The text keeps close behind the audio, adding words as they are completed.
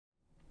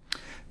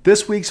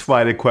This week's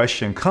Friday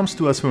question comes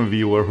to us from a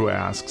viewer who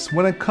asks,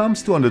 when it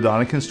comes to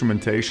endodontic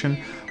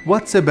instrumentation,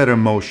 what's a better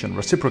motion,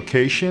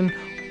 reciprocation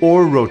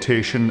or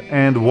rotation,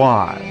 and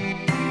why?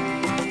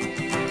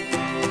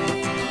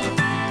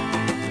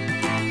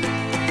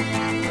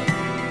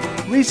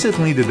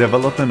 Recently, the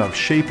development of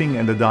shaping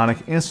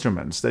endodontic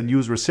instruments that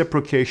use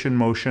reciprocation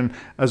motion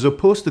as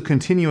opposed to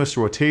continuous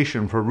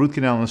rotation for root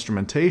canal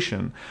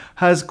instrumentation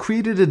has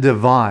created a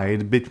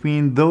divide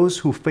between those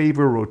who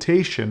favor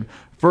rotation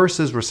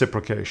versus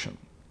reciprocation.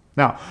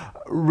 Now,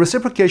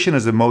 reciprocation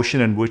is a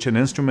motion in which an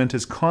instrument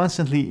is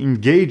constantly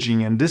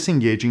engaging and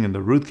disengaging in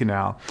the root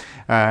canal,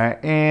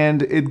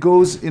 and it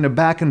goes in a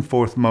back and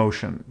forth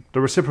motion.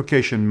 The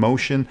reciprocation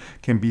motion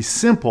can be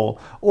simple,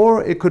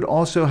 or it could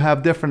also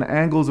have different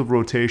angles of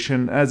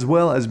rotation as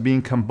well as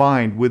being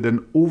combined with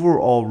an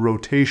overall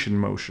rotation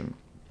motion.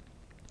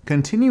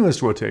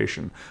 Continuous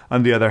rotation,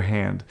 on the other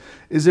hand,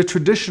 is a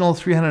traditional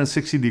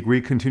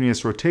 360-degree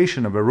continuous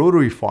rotation of a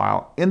rotary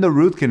file in the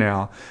root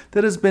canal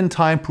that has been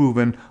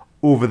time-proven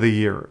over the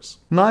years.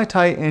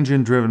 Nai-Tai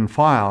engine-driven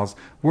files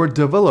were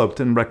developed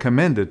and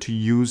recommended to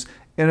use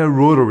in a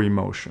rotary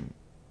motion.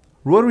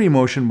 Rotary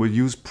motion was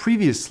used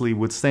previously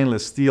with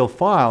stainless steel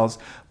files,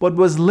 but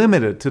was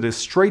limited to the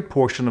straight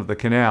portion of the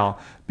canal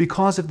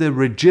because of the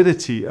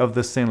rigidity of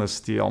the stainless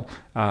steel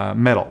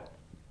metal.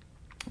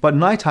 But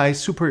Nai-Tai's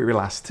superior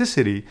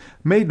elasticity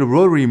made the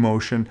rotary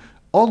motion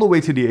all the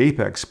way to the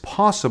apex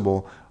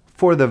possible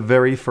for the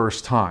very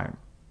first time.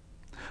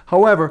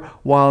 However,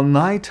 while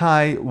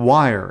Nai-Tai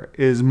wire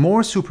is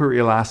more super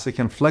elastic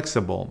and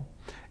flexible,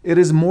 it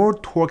is more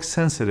torque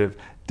sensitive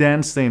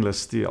than stainless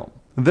steel.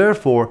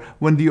 Therefore,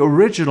 when the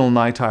original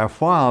Nai-Tai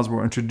files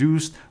were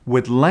introduced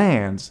with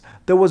lands,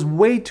 there was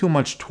way too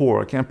much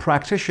torque and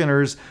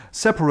practitioners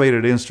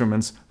separated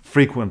instruments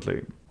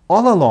frequently.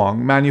 All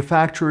along,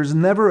 manufacturers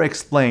never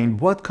explained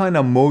what kind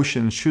of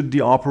motion should the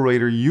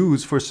operator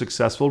use for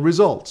successful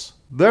results.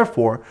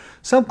 Therefore,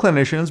 some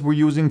clinicians were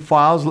using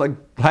files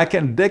like Black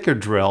 & Decker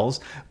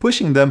drills,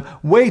 pushing them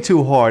way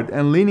too hard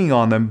and leaning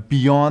on them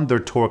beyond their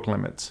torque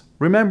limits.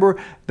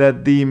 Remember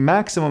that the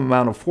maximum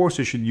amount of force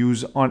you should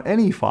use on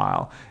any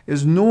file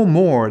is no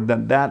more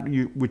than that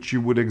which you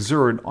would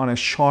exert on a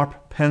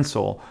sharp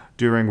pencil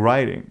during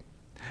writing.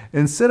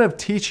 Instead of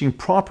teaching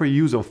proper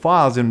use of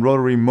files in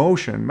rotary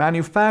motion,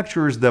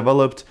 manufacturers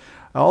developed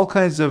all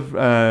kinds of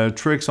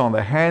tricks on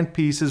the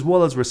handpiece as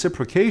well as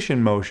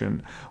reciprocation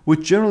motion,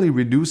 which generally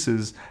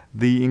reduces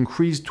the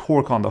increased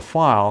torque on the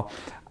file,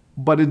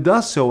 but it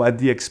does so at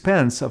the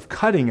expense of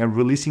cutting and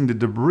releasing the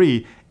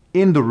debris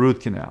in the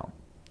root canal.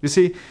 You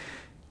see,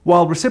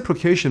 while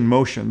reciprocation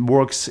motion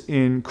works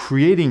in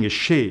creating a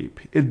shape,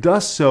 it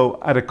does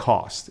so at a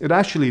cost. It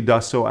actually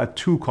does so at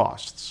two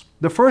costs.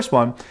 The first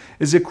one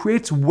is it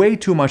creates way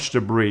too much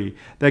debris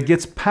that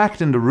gets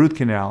packed in the root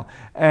canal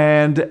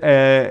and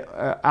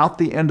out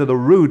the end of the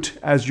root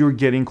as you're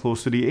getting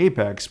close to the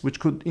apex, which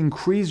could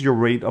increase your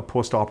rate of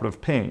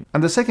postoperative pain.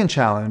 And the second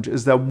challenge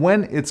is that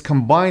when it's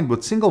combined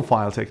with single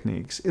file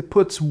techniques, it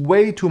puts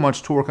way too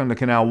much torque on the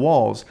canal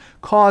walls,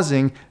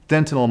 causing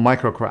dentinal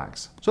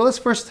microcracks. So let's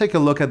first take a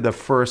look at the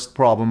first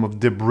problem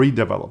of debris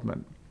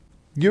development.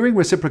 During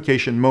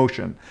reciprocation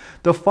motion,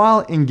 the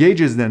file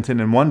engages dentin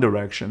in one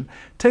direction,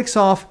 takes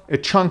off a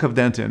chunk of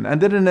dentin,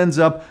 and then it ends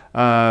up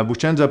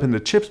in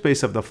the chip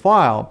space of the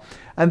file,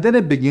 and then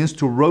it begins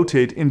to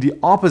rotate in the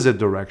opposite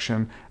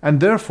direction,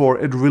 and therefore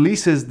it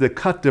releases the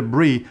cut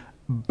debris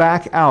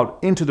back out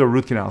into the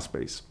root canal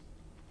space.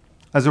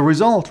 As a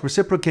result,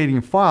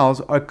 reciprocating files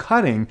are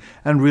cutting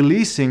and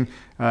releasing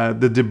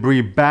the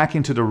debris back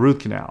into the root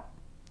canal.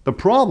 The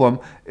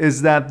problem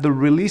is that the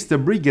released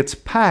debris gets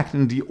packed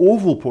in the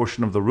oval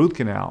portion of the root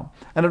canal,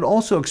 and it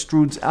also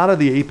extrudes out of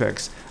the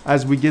apex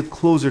as we get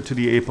closer to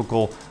the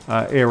apical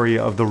area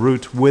of the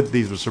root with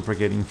these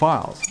reciprocating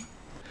files.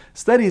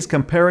 Studies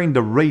comparing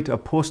the rate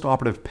of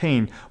postoperative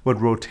pain with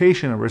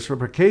rotation and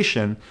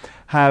reciprocation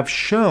have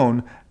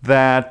shown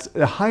that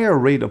a higher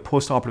rate of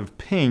postoperative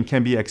pain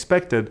can be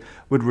expected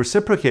with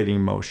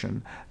reciprocating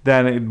motion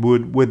than it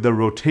would with the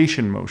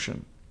rotation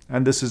motion.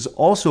 And this is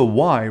also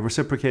why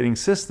reciprocating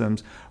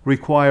systems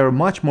require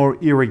much more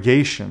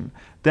irrigation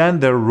than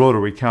their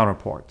rotary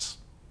counterparts.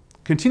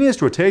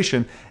 Continuous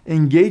rotation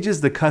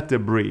engages the cut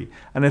debris,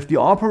 and if the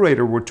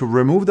operator were to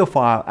remove the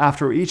file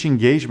after each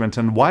engagement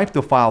and wipe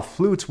the file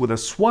flutes with a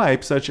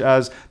swipe, such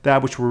as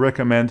that which we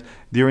recommend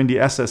during the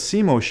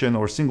SSC motion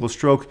or single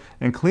stroke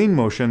and clean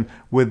motion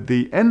with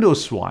the endo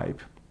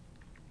swipe,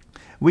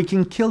 we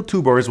can kill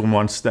two birds with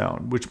one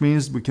stone, which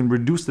means we can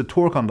reduce the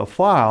torque on the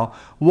file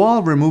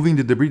while removing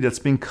the debris that's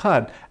being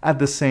cut at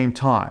the same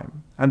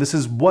time. And this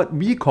is what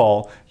we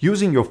call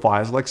using your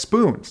files like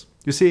spoons.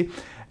 You see,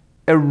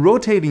 a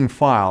rotating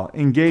file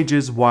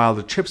engages while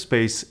the chip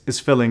space is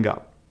filling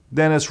up.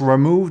 Then it's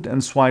removed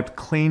and swiped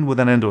clean with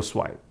an endo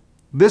swipe.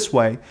 This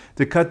way,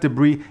 the cut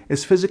debris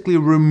is physically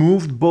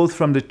removed both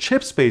from the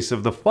chip space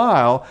of the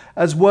file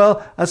as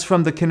well as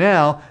from the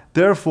canal.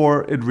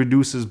 Therefore, it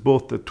reduces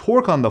both the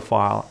torque on the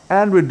file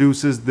and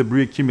reduces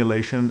debris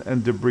accumulation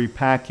and debris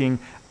packing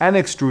and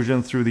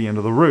extrusion through the end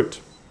of the root.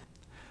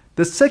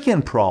 The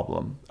second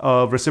problem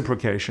of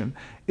reciprocation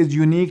is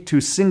unique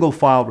to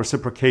single-file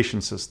reciprocation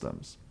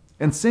systems.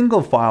 In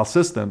single-file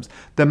systems,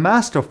 the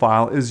master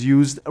file is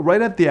used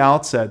right at the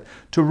outset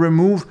to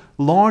remove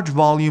large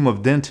volume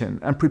of dentin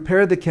and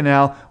prepare the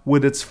canal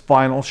with its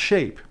final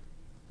shape.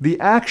 The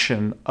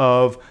action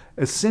of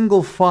a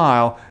single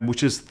file,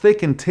 which is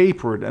thick and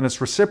tapered and is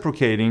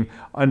reciprocating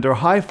under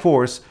high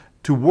force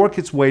to work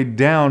its way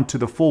down to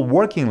the full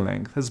working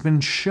length, has been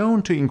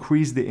shown to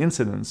increase the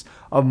incidence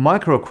of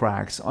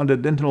microcracks on the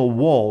dentinal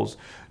walls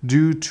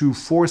due to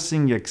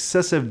forcing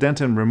excessive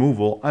dentin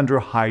removal under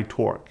high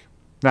torque.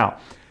 Now,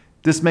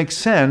 this makes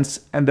sense,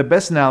 and the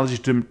best analogy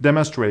to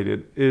demonstrate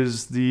it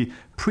is the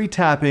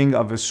pre-tapping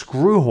of a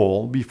screw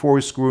hole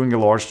before screwing a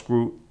large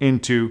screw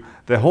into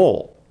the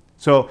hole.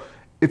 So,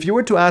 if you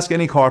were to ask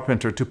any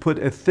carpenter to put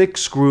a thick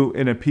screw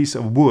in a piece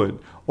of wood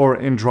or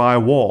in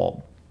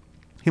drywall,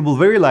 he will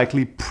very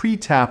likely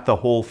pre-tap the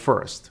hole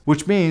first,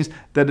 which means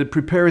that it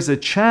prepares a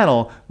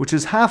channel which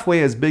is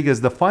halfway as big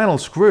as the final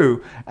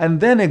screw,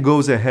 and then it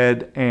goes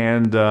ahead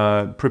and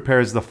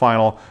prepares the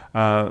final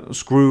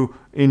screw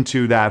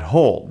into that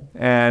hole.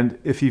 And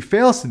if he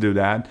fails to do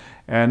that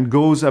and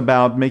goes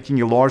about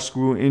making a large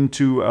screw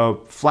into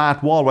a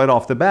flat wall right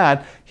off the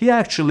bat, he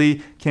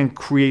actually can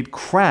create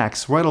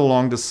cracks right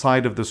along the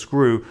side of the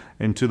screw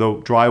into the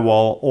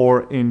drywall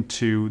or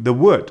into the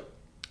wood.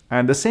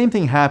 And the same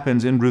thing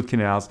happens in root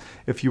canals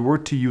if you were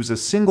to use a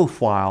single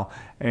file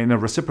in a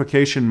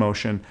reciprocation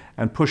motion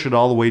and push it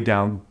all the way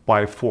down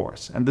by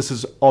force. And this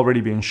is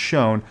already being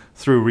shown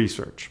through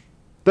research.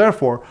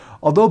 Therefore,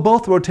 although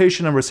both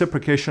rotation and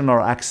reciprocation are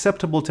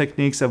acceptable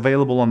techniques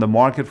available on the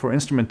market for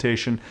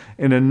instrumentation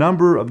in a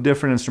number of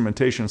different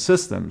instrumentation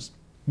systems,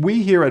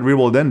 we here at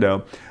Real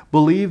Endo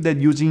believe that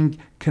using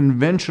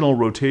conventional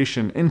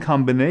rotation in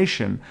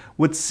combination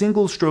with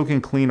single stroke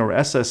and clean, or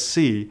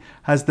SSC,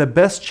 has the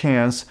best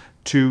chance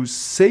to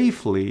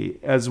safely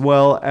as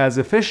well as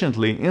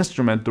efficiently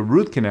instrument the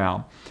root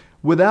canal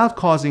without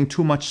causing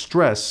too much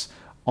stress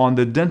on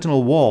the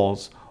dentinal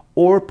walls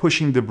or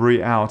pushing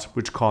debris out,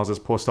 which causes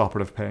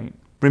postoperative pain.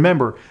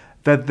 Remember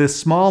that the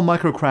small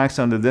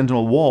microcracks on the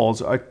dentinal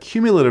walls are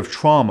cumulative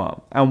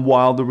trauma, and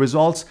while the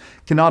results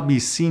cannot be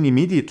seen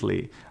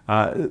immediately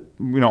on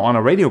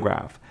a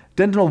radiograph,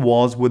 dentinal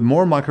walls with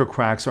more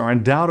microcracks are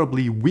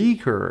undoubtedly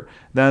weaker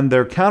than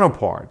their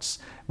counterparts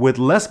with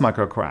less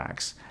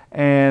microcracks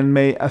and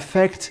may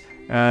affect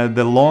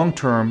the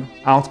long-term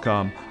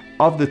outcome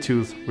of the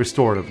tooth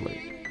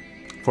restoratively.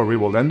 For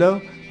Real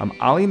Endo, I'm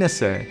Ali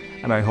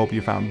Nasseh, and I hope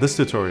you found this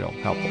tutorial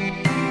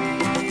helpful.